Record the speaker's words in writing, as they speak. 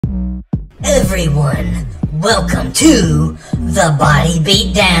Everyone, welcome to the Body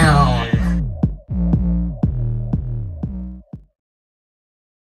Beatdown.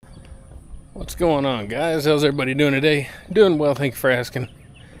 What's going on, guys? How's everybody doing today? Doing well, thank you for asking.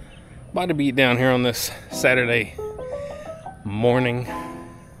 Body Beatdown here on this Saturday morning.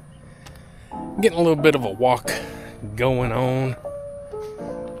 Getting a little bit of a walk going on.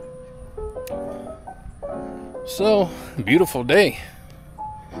 So, beautiful day.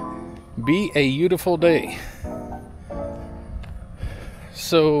 Be a beautiful day.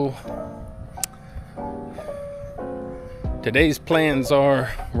 So, today's plans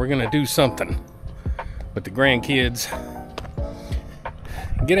are we're gonna do something with the grandkids.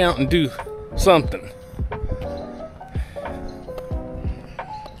 Get out and do something.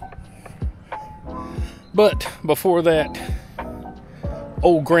 But before that,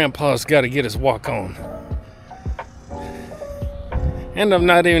 old grandpa's got to get his walk on. And I've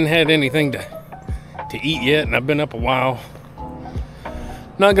not even had anything to eat yet, and I've been up a while.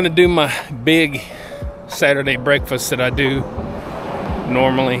 Not gonna do my big Saturday breakfast that I do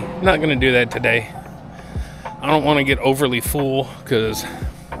normally. Not gonna do that today. I don't want to get overly full because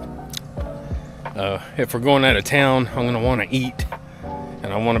if we're going out of town, I'm gonna want to eat, and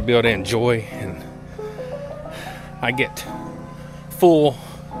I want to be able to enjoy. And I get full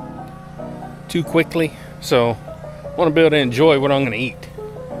too quickly, so I want to be able to enjoy what I'm going to eat.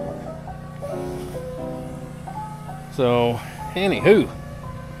 So, anywho,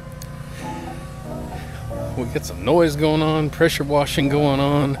 we get some noise going on, pressure washing going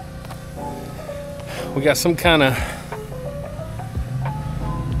on. We got some kind of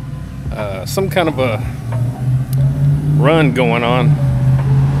a run going on,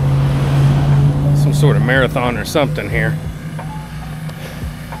 some sort of marathon or something here.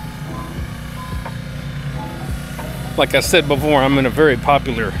 Like I said before, I'm in a very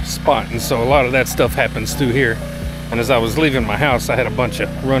popular spot, and so a lot of that stuff happens through here. And as I was leaving my house, I had a bunch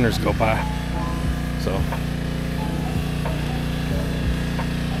of runners go by. So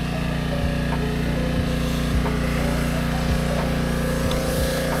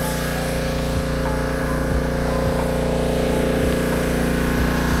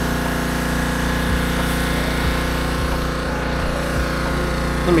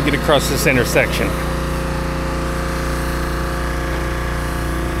let me get across this intersection.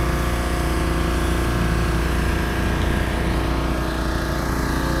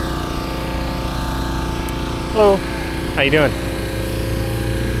 Hello, how you doing?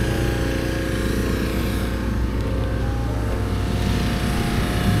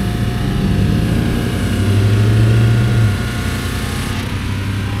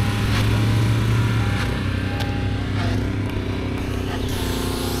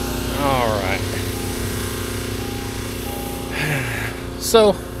 All right.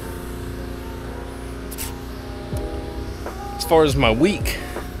 So, as far as my week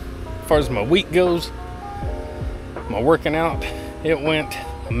goes, my working out, it went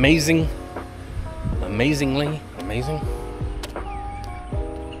amazingly amazing.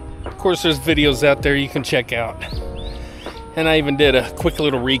 Of course, there's videos out there you can check out, and I even did a quick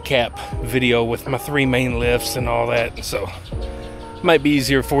little recap video with my 3 main lifts and all that, so it might be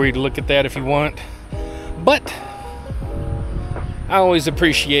easier for you to look at that if you want. But I always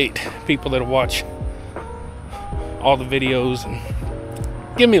appreciate people that watch all the videos and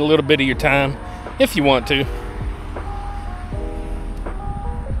give me a little bit of your time if you want to.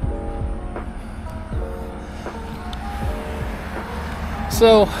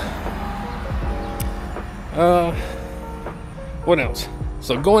 So, what else?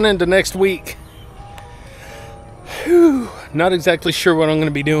 So going into next week, not exactly sure what I'm going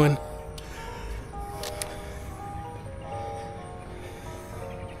to be doing.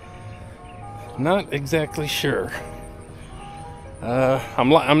 Not exactly sure. I'm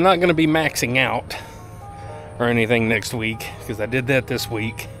not going to be maxing out or anything next week because I did that this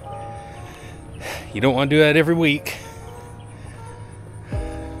week. You don't want to do that every week.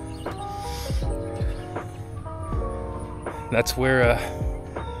 That's where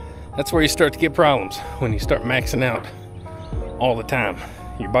you start to get problems, when you start maxing out all the time.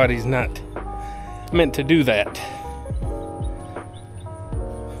 Your body's not meant to do that.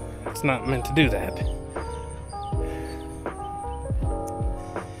 It's not meant to do that.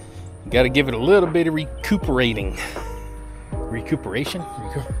 You got to give it a little bit of recuperation.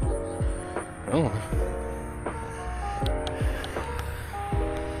 I don't know.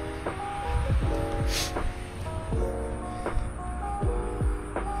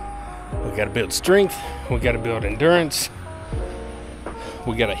 We got to build strength. We got to build endurance.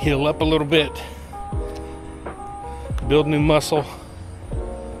 We got to heal up a little bit. Build new muscle.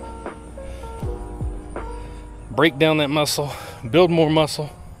 break down that muscle, build more muscle,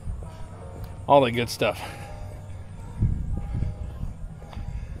 all that good stuff.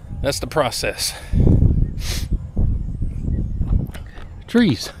 That's the process.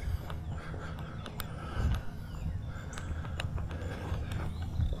 Trees.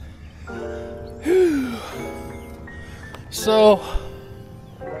 So,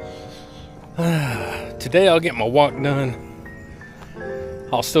 today I'll get my walk done.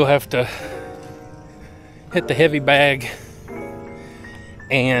 I'll still have to hit the heavy bag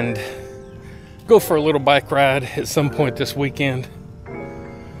and go for a little bike ride at some point this weekend.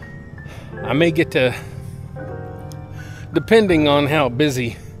 I may get to, depending on how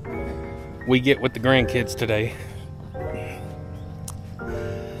busy we get with the grandkids today,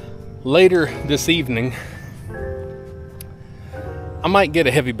 later this evening, I might get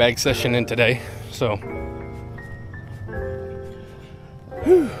a heavy bag session in today, so.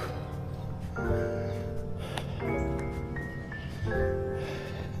 Whew.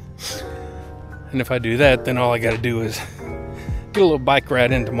 And if I do that, then all I gotta do is get a little bike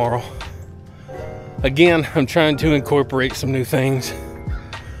ride in tomorrow. Again, I'm trying to incorporate some new things,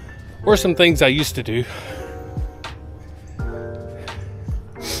 or some things I used to do.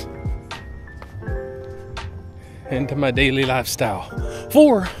 Into my daily lifestyle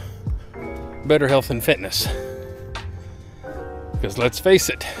for better health and fitness. Because let's face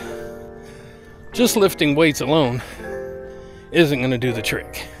it, just lifting weights alone isn't going to do the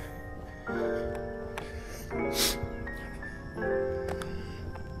trick.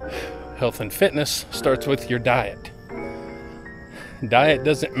 Health and fitness starts with your diet. Diet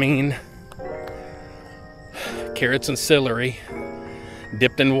doesn't mean carrots and celery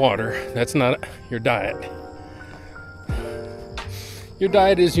dipped in water. That's not your diet. Your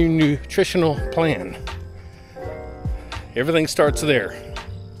diet is your nutritional plan. Everything starts there.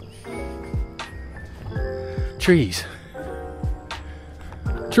 Trees.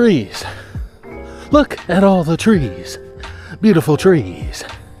 Trees. Look at all the trees. Beautiful trees.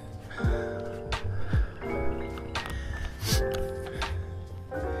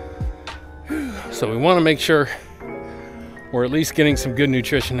 So we want to make sure we're at least getting some good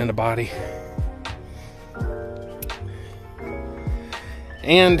nutrition in the body.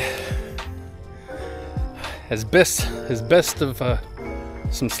 And as best of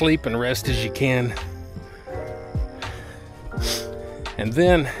some sleep and rest as you can. And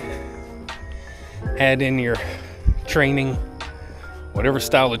then add in your training, whatever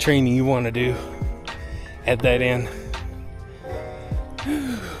style of training you want to do, add that in.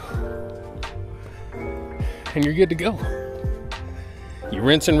 And you're good to go. You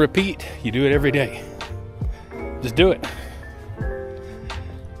rinse and repeat. You do it every day. Just do it.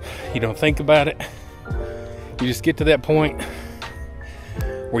 You don't think about it. You just get to that point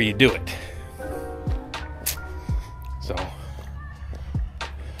where you do it. So,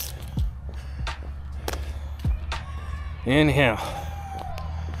 inhale.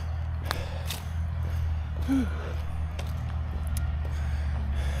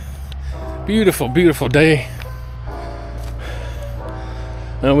 Beautiful, beautiful day.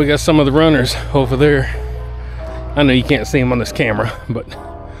 Now we got some of the runners over there. I know you can't see them on this camera, but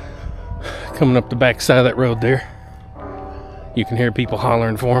coming up the back side of that road there, you can hear people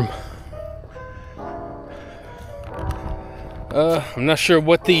hollering for them. I'm not sure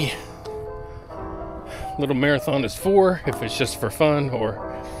what the little marathon is for, if it's just for fun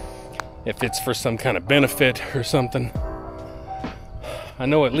or if it's for some kind of benefit or something. I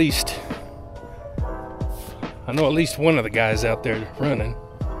know at least one of the guys out there running.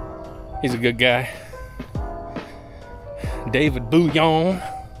 He's a good guy. David Bouillon.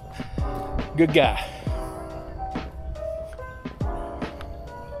 Good guy.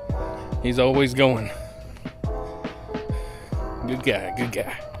 He's always going. Good guy, good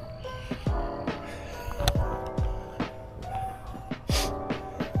guy.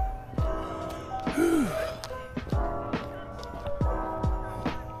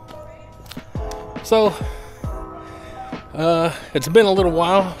 So, it's been a little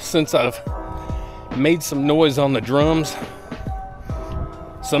while since I've made some noise on the drums.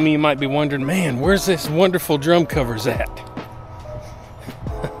 Some of you might be wondering, man, where's this wonderful drum covers at?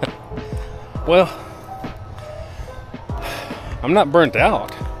 Well, I'm not burnt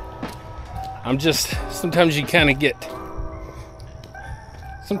out. I'm just, sometimes you kind of get,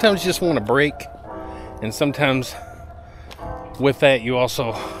 sometimes you just want to break. And sometimes with that, you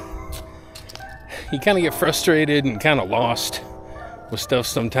also, you kind of get frustrated and kind of lost with stuff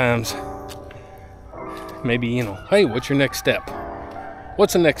sometimes. Maybe, you know, hey, what's your next step?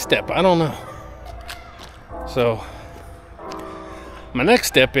 What's the next step? I don't know. So, my next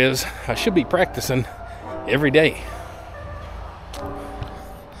step is I should be practicing every day.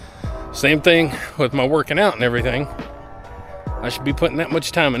 Same thing with my working out and everything. I should be putting that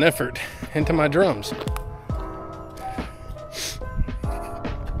much time and effort into my drums.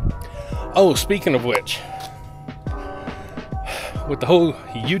 Oh, speaking of which, with the whole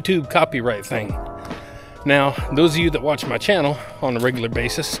YouTube copyright thing. Now, those of you that watch my channel on a regular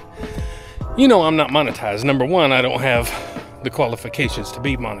basis, you know I'm not monetized. Number one, I don't have the qualifications to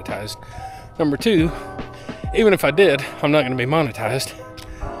be monetized. Number two, even if I did, I'm not going to be monetized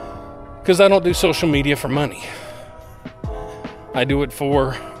because I don't do social media for money. I do it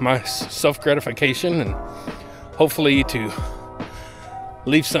for my self-gratification and hopefully to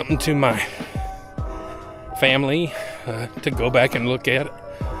leave something to my family to go back and look at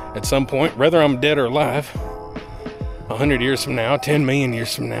some point, whether I'm dead or alive, 100 years from now, 10 million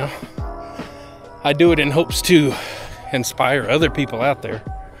years from now. I do it in hopes to inspire other people out there.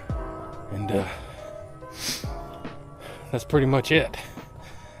 And that's pretty much it.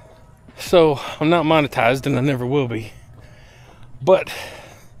 So I'm not monetized and I never will be. But,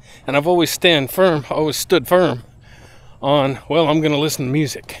 and I've always stood firm on, well, I'm going to listen to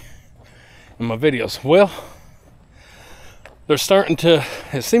music in my videos. Well,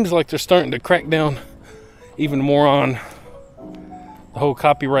 it seems like they're starting to crack down even more on the whole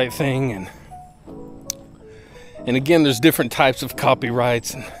copyright thing. And again, there's different types of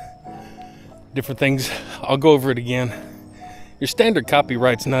copyrights and different things. I'll go over it again. Your standard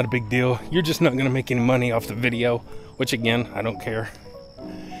copyright's not a big deal. You're just not going to make any money off the video, which again, I don't care.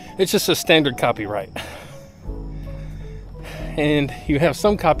 It's just a standard copyright. And you have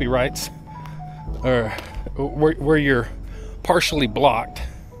some copyrights where you're partially blocked,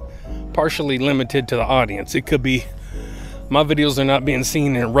 partially limited to the audience. It could be my videos are not being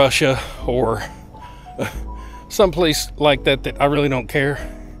seen in Russia or someplace like that I really don't care.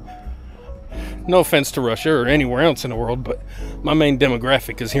 No offense to Russia or anywhere else in the world, but my main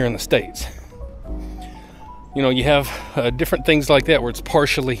demographic is here in the States. You know, you have different things like that where it's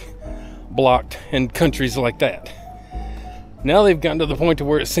partially blocked in countries like that. Now they've gotten to the point to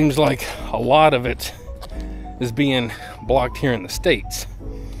where it seems like a lot of it is being blocked here in the States.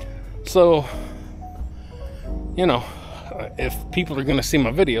 So, you know, if people are going to see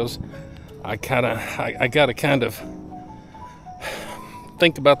my videos, I gotta kind of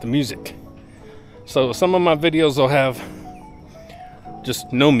think about the music. So some of my videos will have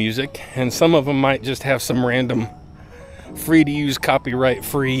just no music, and some of them might just have some random free to use, copyright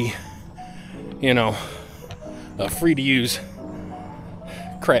free, you know, free to use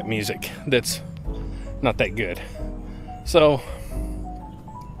crap music that's not that good. So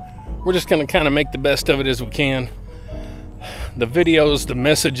we're just gonna kind of make the best of it as we can. The videos, the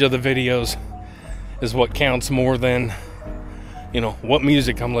message of the videos is what counts more than, you know, what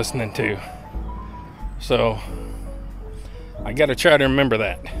music I'm listening to. So I gotta try to remember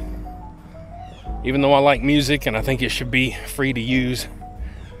that. Even though I like music and I think it should be free to use,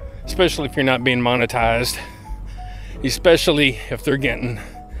 especially if you're not being monetized, especially if they're getting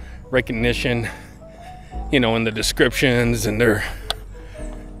recognition, you know, in the descriptions and their,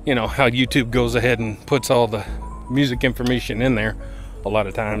 you know, how YouTube goes ahead and puts all the music information in there a lot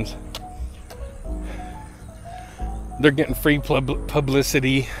of times. They're getting free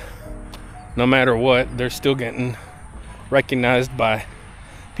publicity no matter what. They're still getting recognized by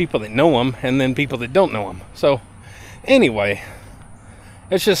people that know them and then people that don't know them. So anyway,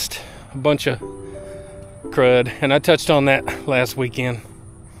 it's just a bunch of crud, and I touched on that last weekend.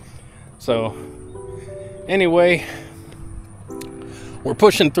 So anyway, we're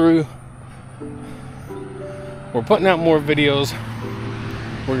pushing through. We're putting out more videos.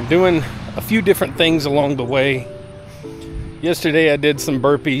 We're doing a few different things along the way. Yesterday I did some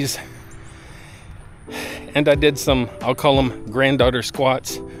burpees, and I did some, I'll call them granddaughter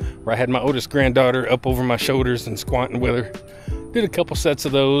squats, where I had my oldest granddaughter up over my shoulders and squatting with her. Did a couple sets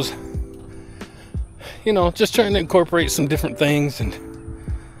of those. You know, just trying to incorporate some different things and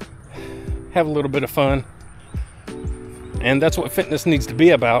have a little bit of fun. And that's what fitness needs to be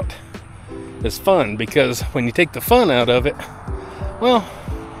about, is fun, because when you take the fun out of it, well,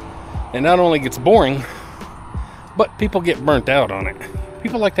 it not only gets boring, but people get burnt out on it.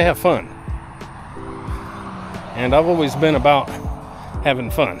 People like to have fun. And I've always been about having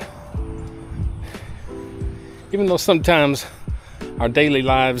fun. Even though sometimes our daily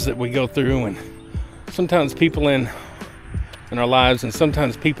lives that we go through, and sometimes people in our lives and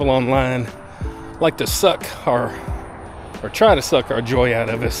sometimes people online like to suck or try to suck our joy out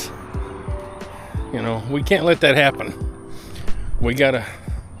of us. You know, we can't let that happen. We gotta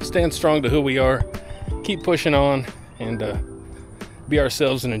stand strong to who we are, keep pushing on, and be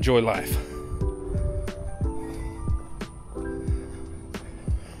ourselves and enjoy life.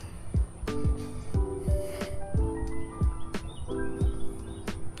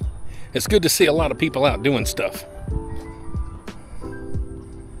 It's good to see a lot of people out doing stuff.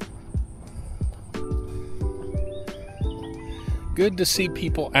 Good to see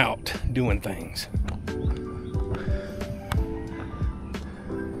people out doing things.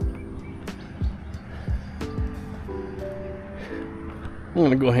 I'm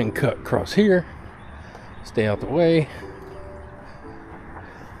gonna go ahead and cut across here. Stay out the way.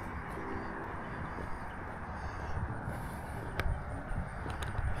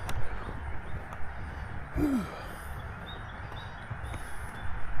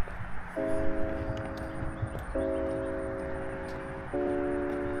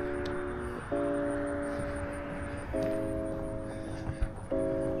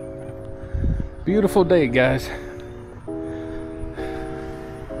 Beautiful day, guys.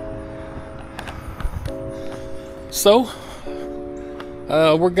 So,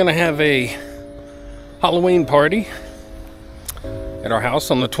 we're gonna have a Halloween party at our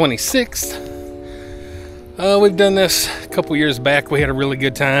house on the 26th. We've done this a couple years back. We had a really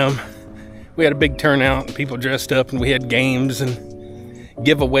good time. We had a big turnout and people dressed up, and we had games and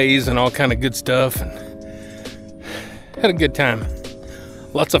giveaways and all kind of good stuff, and had a good time.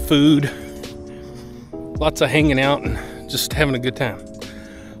 Lots of food, lots of hanging out and just having a good time.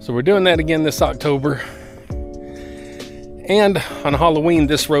 So we're doing that again this October. And on Halloween,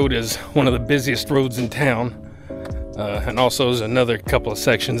 this road is one of the busiest roads in town. And also there's another couple of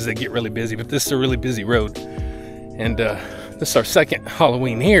sections that get really busy, but this is a really busy road. And this is our second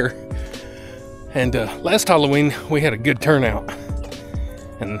Halloween here. And last Halloween, we had a good turnout.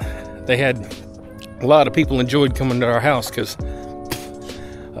 And they had a lot of people enjoyed coming to our house because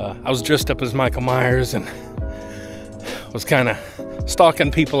I was dressed up as Michael Myers and was kind of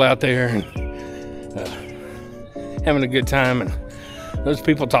stalking people out there and having a good time. And there's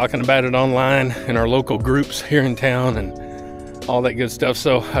people talking about it online in our local groups here in town and all that good stuff.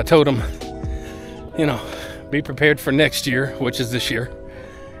 So I told them, you know, be prepared for next year, which is this year.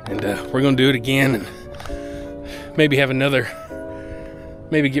 And we're going to do it again, and maybe have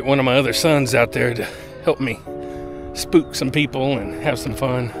maybe get one of my other sons out there to help me spook some people and have some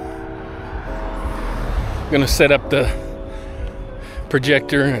fun. I'm going to set up the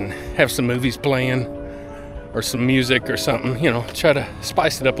projector and have some movies playing or some music or something, you know, try to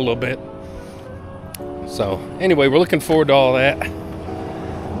spice it up a little bit. So anyway, we're looking forward to all that.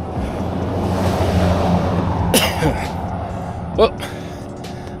 Well,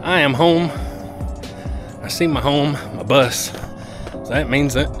 I am home. I see my home, my bus. So that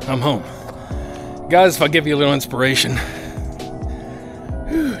means that I'm home. Guys, if I give you a little inspiration,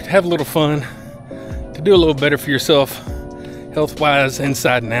 to have a little fun, to do a little better for yourself, health-wise,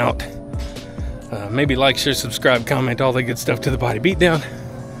 inside and out. Maybe like, share, subscribe, comment, all that good stuff to The Body Beatdown.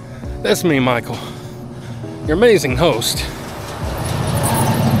 That's me, Michael, your amazing host.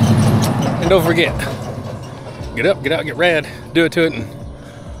 And don't forget, get up, get out, get rad, do it to it, and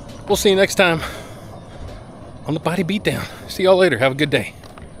we'll see you next time on The Body Beatdown. See y'all later. Have a good day.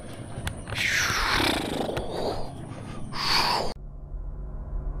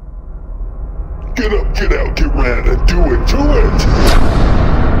 Get up, get out, get rad, and do it to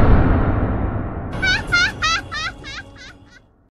it!